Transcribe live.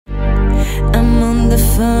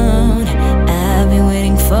phone. I've been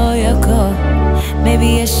waiting for your call. Maybe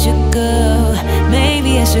I should go,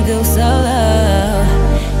 maybe I should go solo.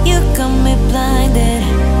 You got me blinded,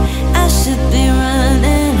 I should be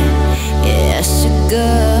running. Yeah, I should go.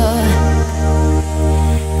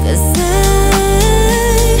 'Cause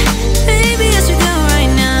maybe I should go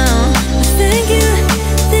right now.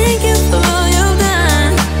 Thank you for all you've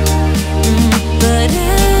done. But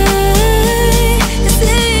I'm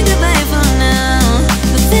saying goodbye for now.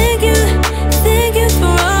 But thank you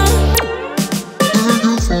for all.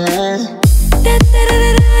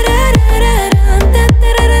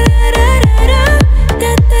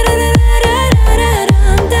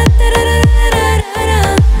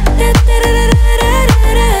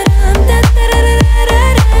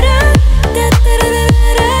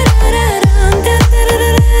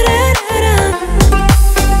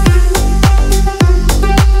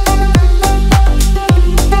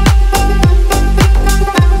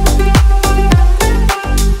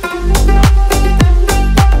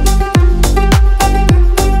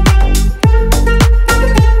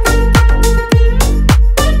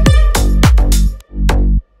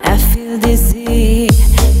 I feel dizzy,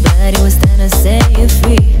 but it was time to set you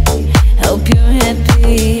free.